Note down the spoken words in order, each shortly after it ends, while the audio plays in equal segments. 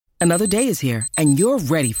Another day is here, and you're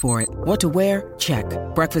ready for it. What to wear? Check.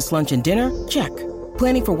 Breakfast, lunch, and dinner? Check.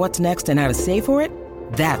 Planning for what's next and how to save for it?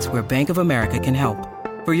 That's where Bank of America can help.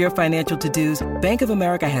 For your financial to-dos, Bank of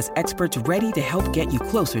America has experts ready to help get you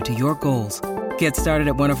closer to your goals. Get started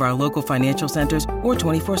at one of our local financial centers or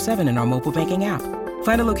 24/7 in our mobile banking app.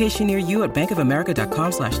 Find a location near you at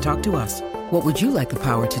bankofamerica.com/talktous. What would you like the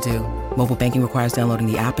power to do? Mobile banking requires downloading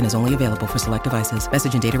the app and is only available for select devices.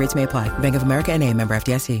 Message and data rates may apply. Bank of America N.A., member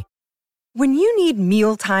FDIC. When you need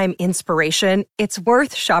mealtime inspiration, it's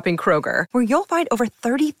worth shopping Kroger, where you'll find over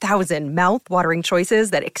 30,000 mouth-watering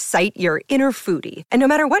choices that excite your inner foodie. And no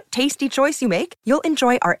matter what tasty choice you make, you'll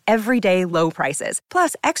enjoy our everyday low prices,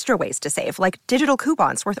 plus extra ways to save, like digital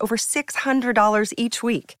coupons worth over $600 each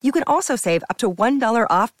week. You can also save up to $1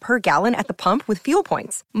 off per gallon at the pump with fuel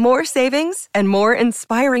points. More savings and more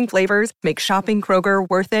inspiring flavors make shopping Kroger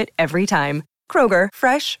worth it every time. Kroger,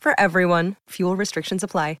 fresh for everyone. Fuel restrictions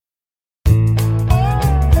apply.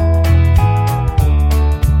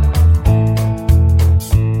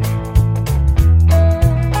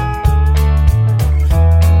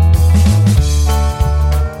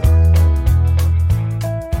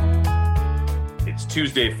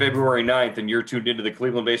 Tuesday, February 9th, and you're tuned into the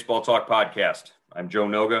Cleveland Baseball Talk podcast. I'm Joe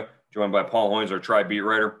Noga, joined by Paul Hoynes, our Tri beat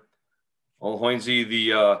writer. Well, Hoynesy,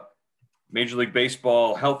 the Major League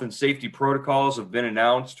Baseball health and safety protocols have been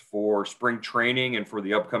announced for spring training and for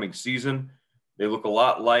the upcoming season. They look a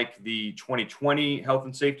lot like the 2020 health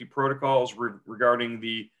and safety protocols regarding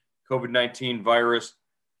the COVID-19 virus.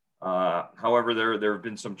 However, there have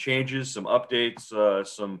been some changes, some updates,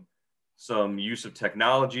 some use of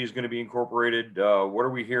technology is going to be incorporated. What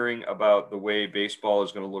are we hearing about the way baseball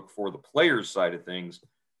is going to look for the players' side of things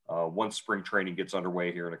once spring training gets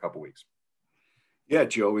underway here in a couple weeks? Yeah,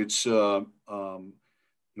 Joe, it's, players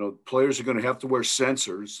are going to have to wear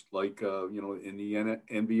sensors like, in the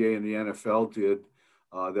NBA and the NFL did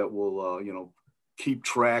that will, keep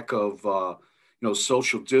track of,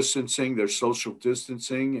 social distancing, their social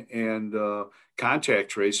distancing and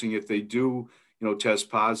contact tracing. If they do, test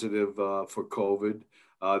positive for COVID.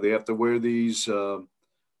 They have to wear these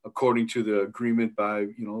according to the agreement by,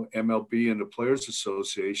 MLB and the Players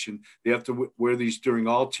Association. They have to wear these during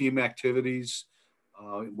all team activities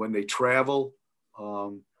when they travel.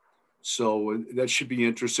 So that should be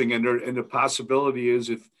interesting. And the possibility is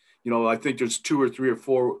if, I think there's 2 or 3 or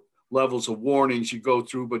 4 levels of warnings you go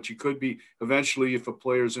through, but you could be eventually, if a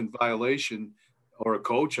player's in violation or a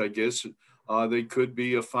coach, I guess, they could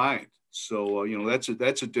be fined. So,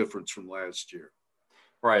 that's a difference from last year.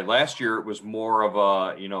 Right. Last year, it was more of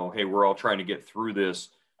a, hey, we're all trying to get through this.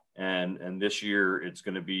 And this year it's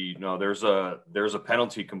going to be, no, there's a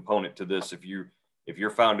penalty component to this. If you're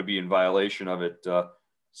found to be in violation of it.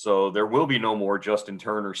 So there will be no more Justin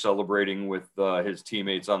Turner celebrating with his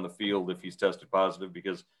teammates on the field if he's tested positive,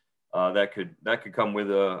 because that could come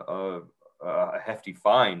with a hefty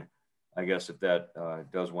fine, I guess, if that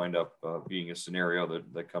does wind up being a scenario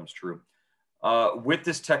that comes true. With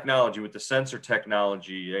this technology, with the sensor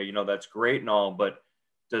technology, that's great and all, but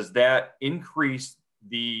does that increase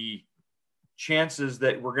the chances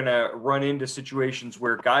that we're going to run into situations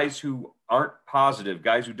where guys who aren't positive,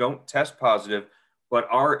 guys who don't test positive, but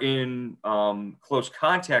are in close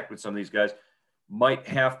contact with some of these guys might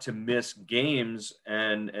have to miss games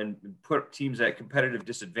and put teams at competitive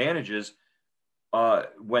disadvantages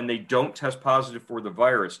when they don't test positive for the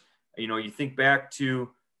virus? You think back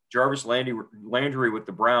to Jarvis Landry with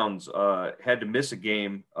the Browns, had to miss a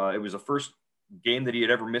game. It was the first game that he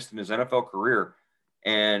had ever missed in his NFL career.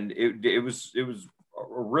 And it was a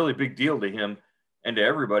really big deal to him and to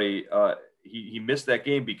everybody. He missed that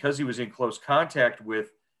game because he was in close contact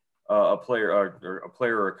with a player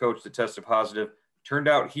or a coach that tested positive. Turned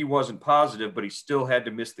out he wasn't positive, but he still had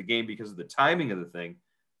to miss the game because of the timing of the thing.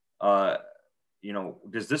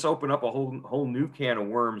 Does this open up a whole new can of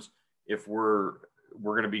worms if we're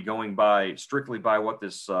going to be going strictly by what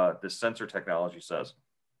this sensor technology says?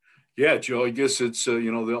 Yeah, Joe, I guess it's,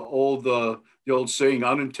 the old saying,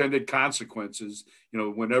 unintended consequences.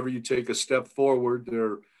 Whenever you take a step forward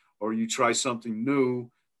or you try something new,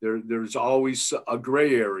 there's always a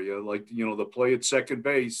gray area, like, the play at second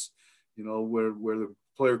base, where the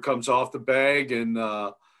player comes off the bag and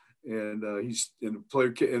he's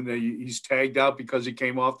tagged out because he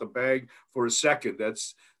came off the bag for a second. I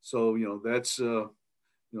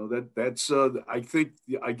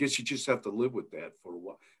guess you just have to live with that for a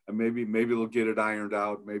while. And maybe they'll get it ironed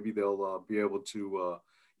out. Maybe they'll be able to,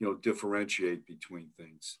 differentiate between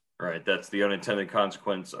things. Right. That's the unintended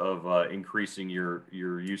consequence of increasing your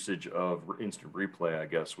usage of instant replay, I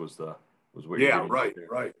guess, was what you're getting right, there.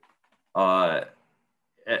 Right.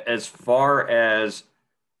 as far as,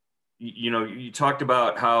 you talked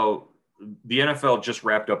about how the NFL just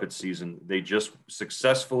wrapped up its season. They just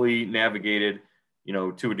successfully navigated,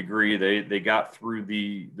 to a degree. They got through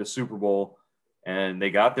the Super Bowl, and they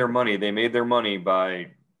got their money. They made their money by,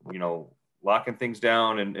 locking things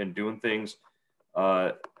down and doing things.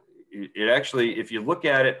 It actually, if you look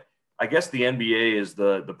at it, I guess the NBA is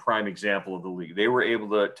the prime example of the league. They were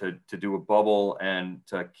able to do a bubble and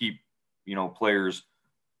to keep, players,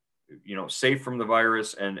 safe from the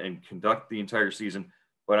virus and conduct the entire season.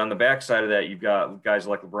 But on the backside of that, you've got guys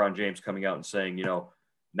like LeBron James coming out and saying,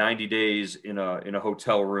 90 days in a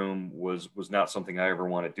hotel room was not something I ever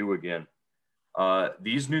want to do again.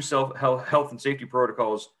 These new health and safety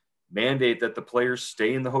protocols mandate that the players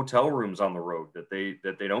stay in the hotel rooms on the road, that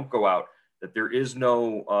they don't go out, that there is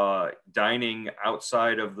no dining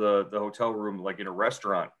outside of the hotel room, like in a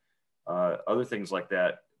restaurant, other things like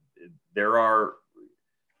that. There are,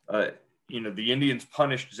 the Indians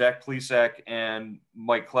punished Zach Plesac and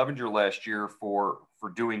Mike Clevenger last year for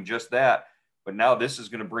doing just that. But now this is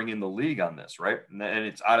going to bring in the league on this, right? And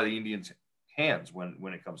it's out of the Indians' hands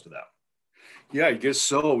when it comes to that. Yeah, I guess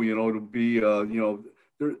so. It'll be, I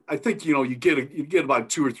think, you get about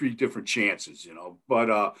 2 or 3 different chances,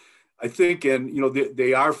 but I think, and,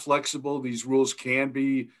 they are flexible. These rules can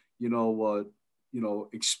be,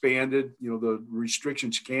 expanded, the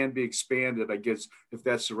restrictions can be expanded, I guess, if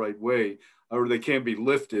that's the right way, or they can be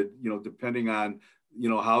lifted, depending on,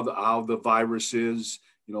 how the virus is,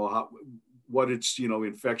 what its,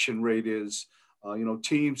 infection rate is,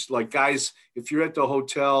 teams like guys, if you're at the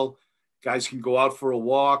hotel, guys can go out for a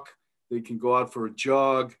walk. They can go out for a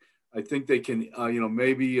jog. I think they can,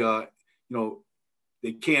 maybe, they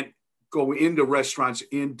can't go into restaurants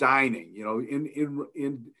in dining,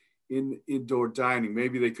 in indoor dining.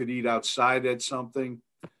 Maybe they could eat outside at something,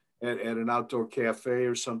 at an outdoor cafe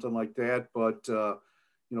or something like that. But,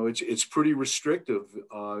 it's pretty restrictive.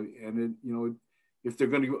 And, if they're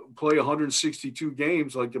going to play 162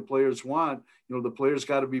 games like the players want, the players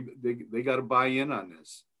got to be, they got to buy in on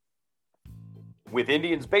this. With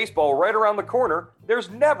Indians baseball right around the corner,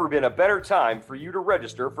 there's never been a better time for you to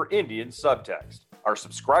register for Indians Subtext. Our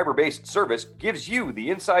subscriber-based service gives you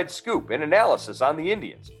the inside scoop and analysis on the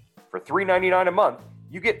Indians. For $3.99 a month,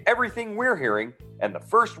 you get everything we're hearing and the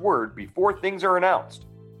first word before things are announced.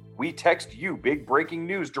 We text you big breaking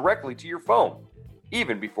news directly to your phone,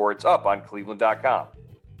 even before it's up on Cleveland.com.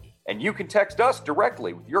 And you can text us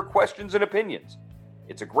directly with your questions and opinions.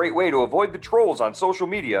 It's a great way to avoid the trolls on social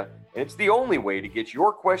media, and it's the only way to get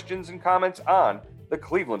your questions and comments on the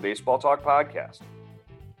Cleveland Baseball Talk podcast.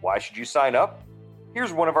 Why should you sign up?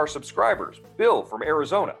 Here's one of our subscribers, Bill from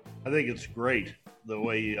Arizona. I think it's great the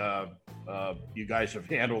way you guys have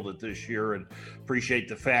handled it this year, and appreciate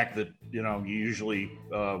the fact that, you usually,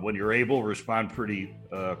 when you're able, respond pretty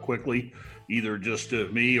quickly, either just to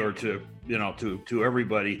me or to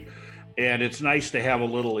everybody. And it's nice to have a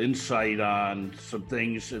little insight on some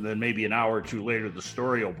things, and then maybe an hour or two later, the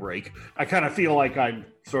story will break. I kind of feel like I'm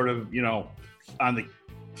sort of, on the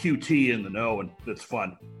QT in the know, and it's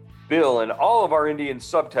fun. Bill and all of our Indian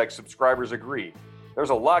Subtext subscribers agree. There's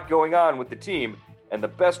a lot going on with the team, and the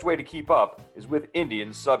best way to keep up is with Indian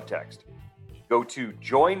Subtext. Go to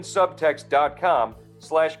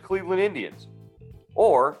joinsubtext.com/Cleveland Indians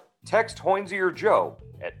or text Hoynesy or Joe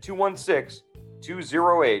at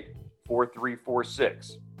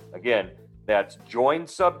 216-208-4346. Again, that's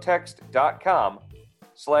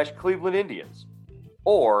joinsubtext.com/Cleveland Indians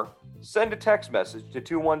or send a text message to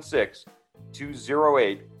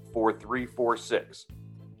 216-208-4346.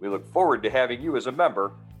 We look forward to having you as a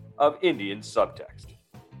member of Indian Subtext.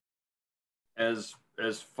 As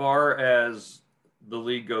far as the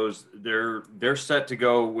league goes, they're set to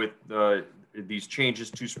go with these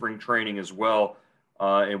changes to spring training as well,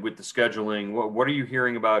 and with the scheduling. What are you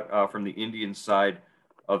hearing about from the Indians side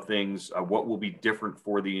of things? What will be different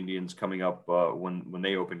for the Indians coming up when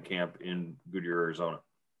they open camp in Goodyear, Arizona?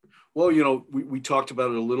 Well, we talked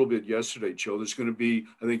about it a little bit yesterday, Joe. There's going to be,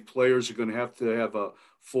 I think players are going to have a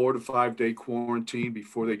 4 to 5 day quarantine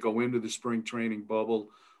before they go into the spring training bubble.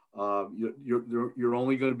 You're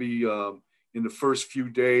only going to be in the first few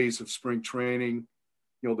days of spring training.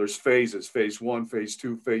 There's phases, phase 1, phase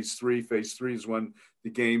 2, phase 3. Phase 3 is when the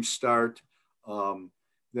games start.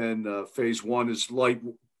 Then phase 1 is light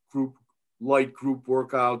group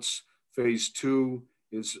workouts. Phase 2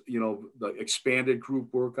 is, the expanded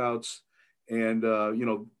group workouts, and,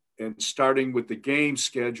 and starting with the game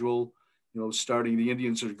schedule, the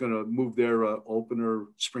Indians are going to move their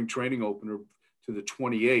spring training opener to the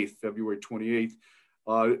 28th, February 28th.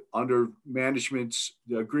 under management's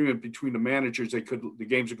the agreement between the managers, the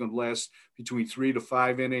games are going to last between 3 to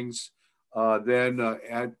 5 innings. After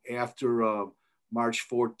March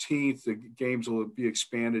 14th, the games will be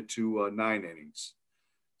expanded to 9 innings.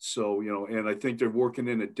 So, and I think they're working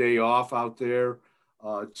in a day off out there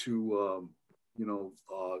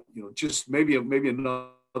just maybe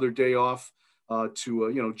another day off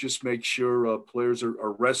to just make sure players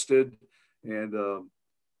are rested. And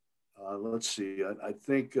let's see, I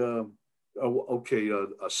think a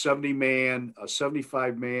 75-man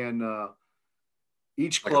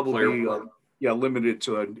each club will be limited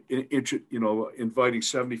to inviting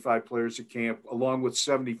 75 players to camp along with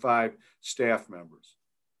 75 staff members.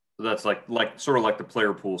 So that's like sort of like the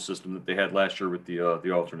player pool system that they had last year with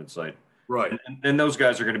the alternate site. Right. And those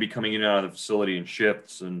guys are going to be coming in and out of the facility in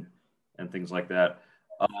shifts and things like that.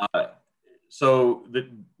 So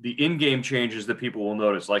the in-game changes that people will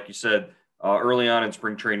notice, like you said, early on in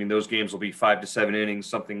spring training, those games will be 5 to 7 innings,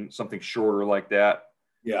 something shorter like that.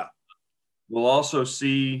 Yeah. We'll also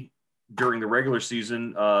see during the regular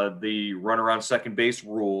season, the run around second base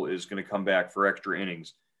rule is going to come back for extra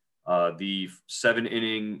innings. The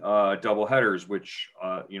 7-inning double headers, which,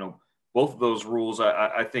 both of those rules,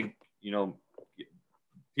 I think,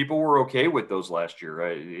 people were okay with those last year.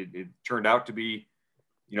 It turned out to be,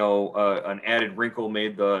 an added wrinkle,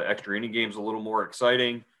 made the extra inning games a little more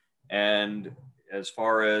exciting. And as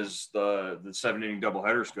far as the 7-inning double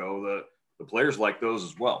headers go, the players like those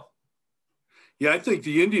as well. Yeah, I think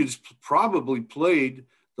the Indians probably played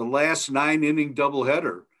the last 9-inning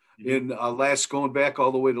doubleheader in going back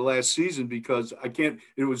all the way to last season, because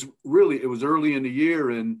it was early in the year,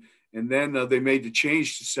 and then they made the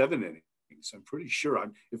change to 7 innings. I'm pretty sure.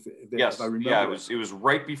 If I remember. Yeah, it was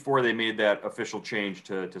right before they made that official change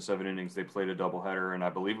to 7 innings. They played a doubleheader, and I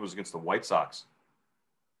believe it was against the White Sox.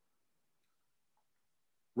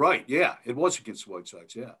 Right. Yeah, it was against the White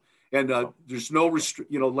Sox. Yeah, and there's no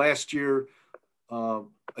last year.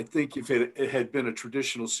 I think if it had been a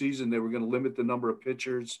traditional season, they were going to limit the number of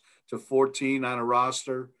pitchers to 14 on a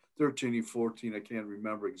roster, 13 or 14. I can't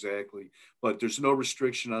remember exactly, but there's no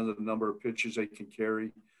restriction on the number of pitchers they can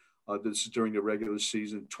carry. This is during the regular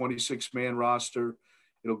season. 26-man roster.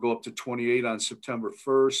 It'll go up to 28 on September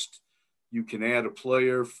 1st. You can add a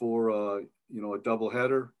player for a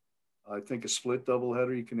doubleheader. I think a split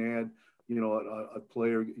doubleheader. You can add, a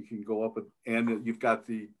player. You can go up and you've got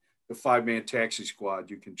the 5-man taxi squad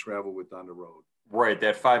you can travel with on the road. Right,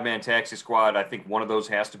 that 5-man taxi squad, I think one of those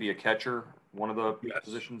has to be a catcher. One of the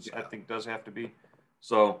positions I think does have to be.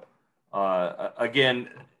 So, again,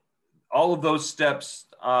 all of those steps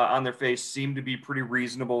on their face seem to be pretty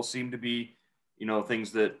reasonable, seem to be,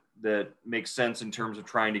 things that make sense in terms of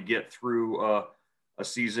trying to get through a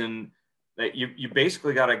season that you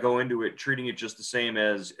basically got to go into it treating it just the same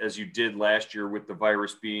as you did last year with the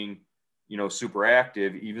virus being super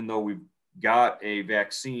active. Even though we've got a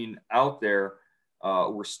vaccine out there,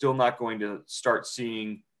 we're still not going to start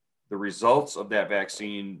seeing the results of that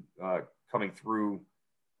vaccine coming through,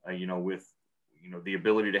 with, the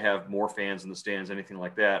ability to have more fans in the stands, anything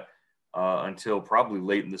like that, until probably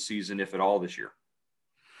late in the season, if at all, this year.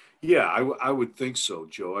 Yeah, I would think so,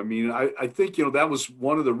 Joe. I mean, I think, that was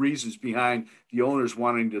one of the reasons behind the owners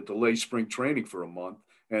wanting to delay spring training for a month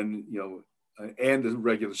and the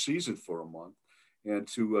regular season for a month, and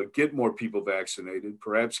to get more people vaccinated,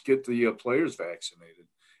 perhaps get the players vaccinated,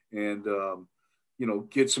 and,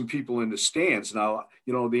 get some people in the stands. Now,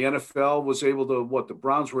 the NFL was able to, the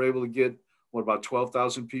Browns were able to get, about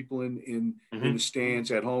 12,000 people in the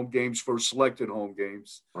stands at home games for selected home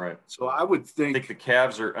games. Right. So I would think. I think the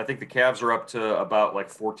Cavs are up to about like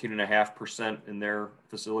 14.5% in their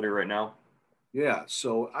facility right now. Yeah.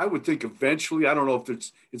 So I would think eventually, I don't know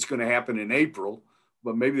if it's going to happen in April,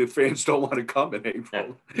 but maybe the fans don't want to come in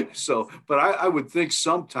April. Yeah. So, but I would think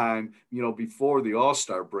sometime, before the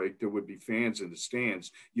All-Star break, there would be fans in the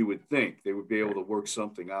stands. You would think they would be able to work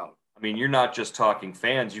something out. I mean, you're not just talking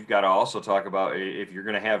fans. You've got to also talk about, if you're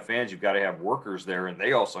going to have fans, you've got to have workers there, and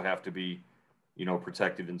they also have to be,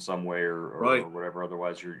 protected in some way or whatever.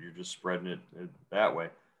 Otherwise, you're just spreading it that way.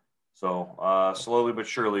 So slowly but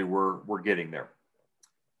surely, we're getting there.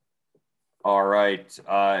 All right.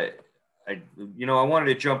 I wanted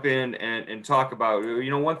to jump in and talk about,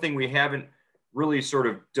 one thing we haven't really sort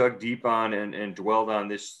of dug deep on and dwelled on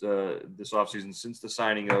this offseason since the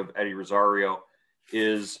signing of Eddie Rosario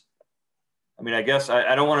is, I guess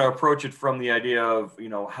I don't want to approach it from the idea of,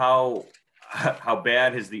 how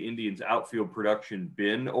bad has the Indians' outfield production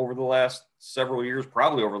been over the last several years,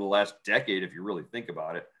 probably over the last decade, if you really think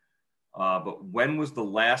about it. But when was the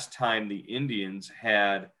last time the Indians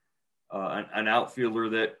had an outfielder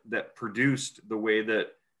that produced the way that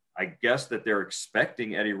I guess that they're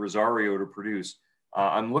expecting Eddie Rosario to produce.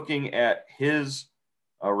 I'm looking at his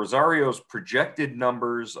Rosario's projected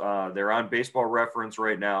numbers. They're on Baseball Reference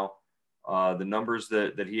right now. The numbers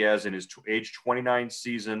that he has in his age 29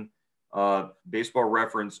 season, Baseball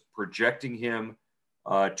Reference projecting him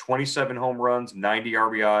 27 home runs, 90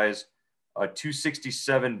 RBIs, a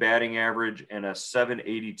 267 batting average, and a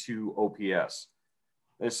 782 OPS.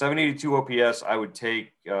 The 782 OPS I would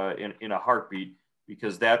take in a heartbeat,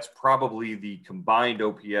 because that's probably the combined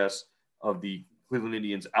OPS of the Cleveland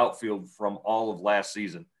Indians outfield from all of last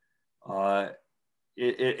season.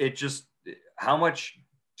 It just, how much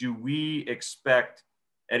do we expect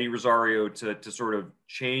Eddie Rosario to sort of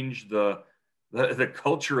change the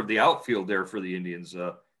culture of the outfield there for the Indians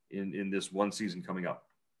in this one season coming up?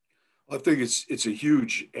 I think it's a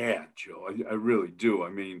huge add, Joe. I really do. I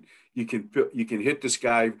mean, you can hit this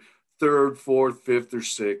guy third, fourth, fifth, or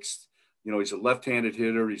sixth. You know, he's a left-handed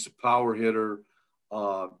hitter. He's a power hitter.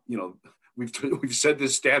 We've said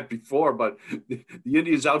this stat before, but the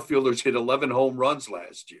Indians outfielders hit 11 home runs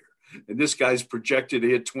last year, and this guy's projected to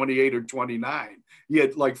hit 28 or 29. He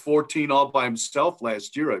had like 14 all by himself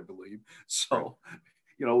last year, I believe. So,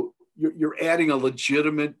 you know, you're adding a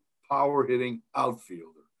legitimate power hitting outfielder,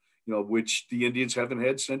 you know, which the Indians haven't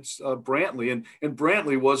had since Brantley. And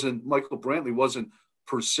Michael Brantley wasn't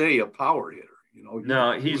per se a power hitter. You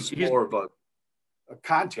know, he's more of a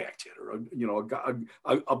contact hitter, you know,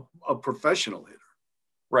 a professional hitter.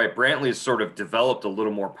 Right. Brantley has sort of developed a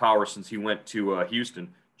little more power since he went to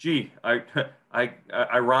Houston. Gee,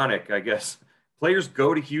 ironic, I guess. Players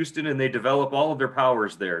go to Houston and they develop all of their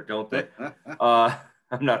powers there, don't they? I'm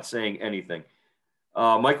not saying anything.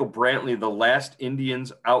 Michael Brantley, the last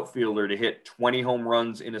Indians outfielder to hit 20 home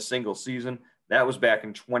runs in a single season, that was back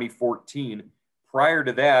in 2014. Prior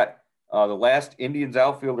to that, the last Indians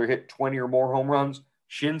outfielder hit 20 or more home runs,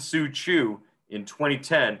 Shin-Soo Choo, in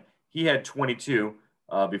 2010. He had 22.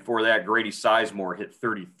 Before that, Grady Sizemore hit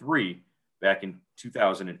 33 back in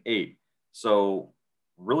 2008. So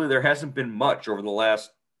really, there hasn't been much over the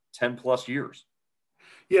last 10 plus years.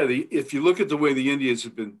 Yeah, if you look at the way the Indians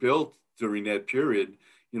have been built during that period,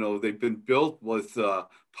 you know, they've been built with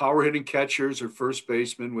power hitting catchers or first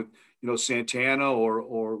basemen with, you know, Santana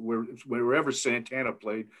or wherever Santana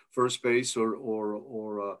played, first base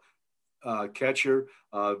or catcher,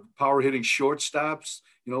 power hitting shortstops,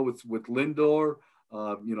 you know, with Lindor,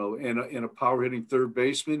 you know, and a power hitting third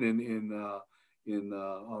baseman in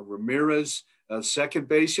Ramirez, second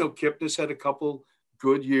base. You know, Kipnis had a couple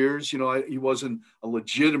good years. You know, he wasn't a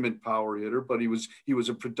legitimate power hitter, but he was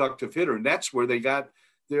a productive hitter, and that's where they got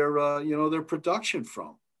their production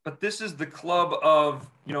from. But this is the club of,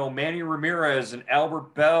 you know, Manny Ramirez and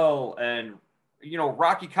Albert Bell and, you know,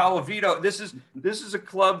 Rocky Colavito. This is a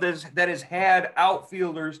club that has had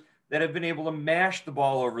outfielders that have been able to mash the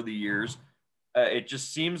ball over the years. It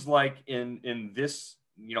just seems like in this,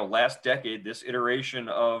 you know, last decade, this iteration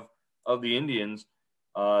of the Indians,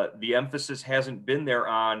 the emphasis hasn't been there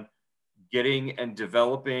on getting and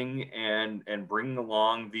developing and bringing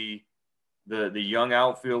along the young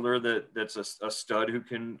outfielder that's a stud who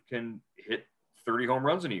can hit 30 home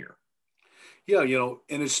runs in a year. Yeah, you know,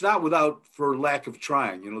 and it's not for lack of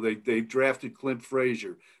trying. You know, they drafted Clint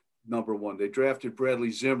Frazier, number one. They drafted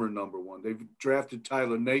Bradley Zimmer, number one. They've drafted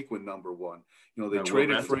Tyler Naquin, number one. You know,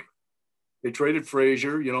 they traded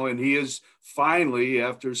Frazier, you know, and he is finally,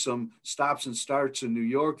 after some stops and starts in New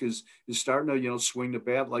York, is starting to, you know, swing the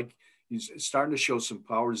bat. Like, he's starting to show some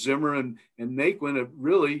power. Zimmer and Naquin have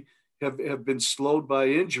really have been slowed by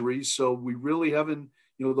injuries. So we really haven't,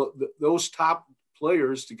 you know, those top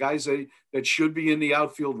players, the guys that should be in the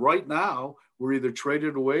outfield right now, were either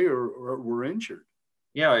traded away or were injured.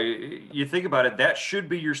 Yeah, you think about it, that should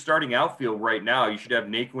be your starting outfield right now. You should have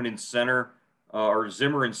Naquin in center, or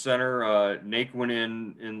Zimmer in center, Naquin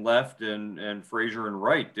in left, and Frazier in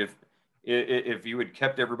right. If you had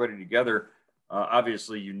kept everybody together,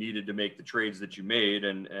 obviously you needed to make the trades that you made,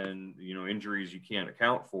 and you know, injuries you can't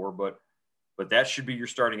account for, but that should be your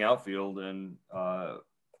starting outfield, and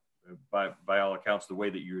by all accounts, the way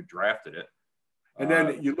that you had drafted it. And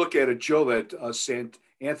then you look at it, Joe, that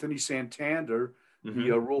Anthony Santander,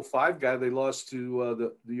 the Rule 5 guy they lost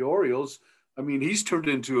to the Orioles. I mean, he's turned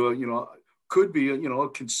into could be a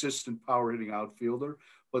consistent power hitting outfielder,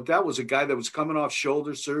 but that was a guy that was coming off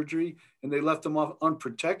shoulder surgery, and they left him off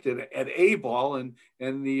unprotected at A ball, and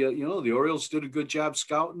the Orioles did a good job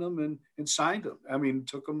scouting him and signed him. I mean,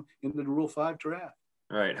 took him in the Rule 5 draft.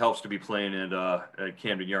 All right, helps to be playing at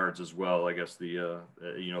Camden Yards as well. I guess the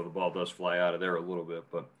ball does fly out of there a little bit,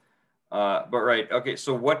 but But right, okay.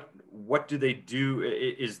 So what do they do?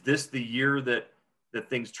 Is this the year that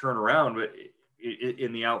things turn around? But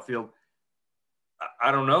in the outfield,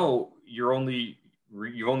 I don't know. You've only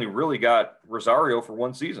really got Rosario for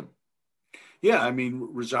one season. Yeah, I mean,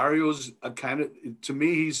 Rosario's a kind of, to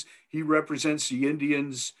me, he represents the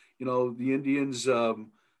Indians. You know, the Indians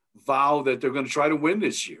vow that they're going to try to win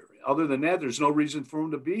this year. Other than that, there's no reason for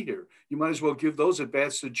him to be here. You might as well give those at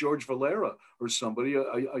bats to George Valera or somebody,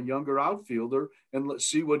 a younger outfielder, and let's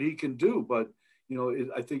see what he can do. But, you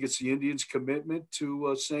know, I think it's the Indians' commitment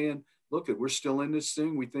to saying, look, we're still in this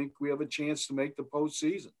thing. We think we have a chance to make the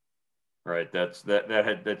postseason. Right.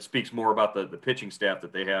 That speaks more about the pitching staff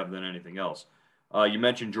that they have than anything else. You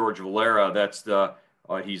mentioned George Valera. That's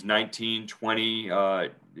he's 19, 20.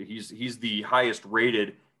 He's the highest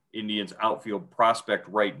rated Indians outfield prospect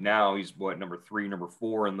right now. He's number 3, number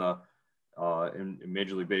 4 in the in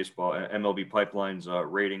Major League Baseball, MLB Pipeline's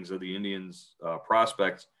ratings of the Indians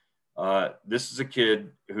prospects. This is a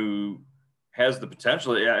kid who has the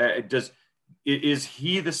potential. Is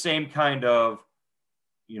he the same kind of,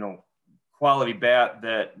 quality bat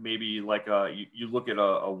that maybe like you look at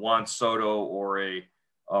a Juan Soto or a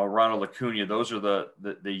Ronald Acuna? Those are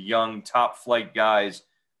the young top flight guys,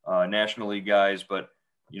 National League guys. But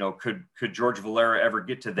could George Valera ever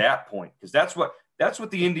get to that point? Because that's what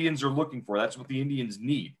the Indians are looking for. That's what the Indians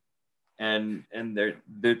need. And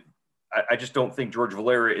I just don't think George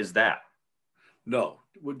Valera is that. No.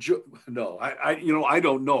 I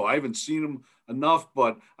don't know. I haven't seen him enough,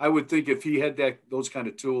 but I would think if he had those kind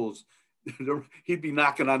of tools, he'd be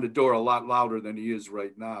knocking on the door a lot louder than he is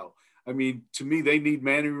right now. I mean, to me, they need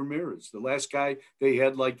Manny Ramirez. The last guy they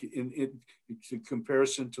had, like in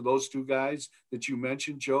comparison to those two guys that you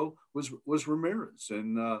mentioned, Joe, was Ramirez.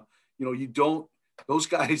 And those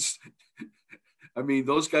guys. I mean,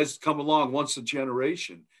 those guys come along once a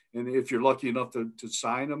generation. And if you're lucky enough to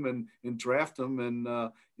sign them and draft them, and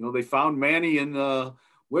they found Manny in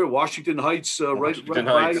Washington Heights, right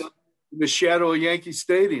by in the shadow of Yankee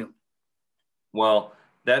Stadium. Well,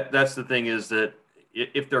 that's the thing, is that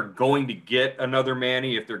if they're going to get another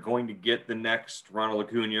Manny, if they're going to get the next Ronald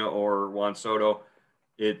Acuna or Juan Soto,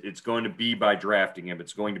 it's going to be by drafting him.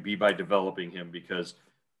 It's going to be by developing him, because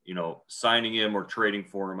signing him or trading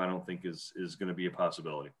for him, I don't think is going to be a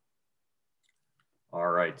possibility. All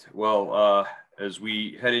right. Well, as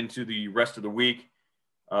we head into the rest of the week,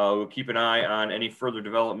 we'll keep an eye on any further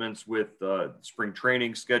developments with spring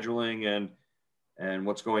training scheduling and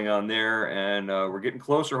what's going on there. And we're getting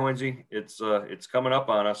closer, Hoynesy. It's coming up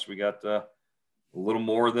on us. We got a little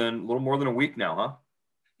more than a week now, huh?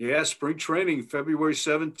 Yeah, spring training, February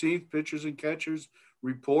 17th, pitchers and catchers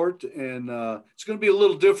report. And it's going to be a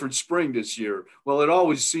little different spring this year. Well, it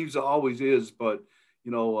always is, but,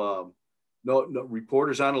 no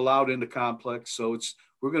reporters aren't allowed in the complex. So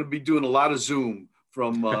we're going to be doing a lot of Zoom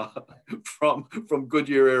from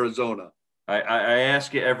Goodyear, Arizona. I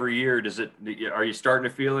ask you every year, are you starting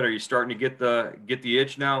to feel it? Are you starting to get the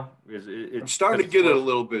itch now? I'm starting to get it a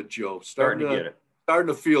little bit, Joe. Starting to get it. Starting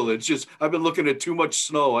to feel it. It's just, I've been looking at too much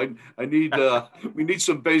snow. I need, we need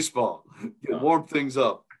some baseball. Warm things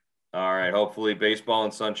up. All right. Hopefully baseball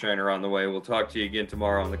and sunshine are on the way. We'll talk to you again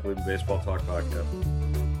tomorrow on the Cleveland Baseball Talk podcast.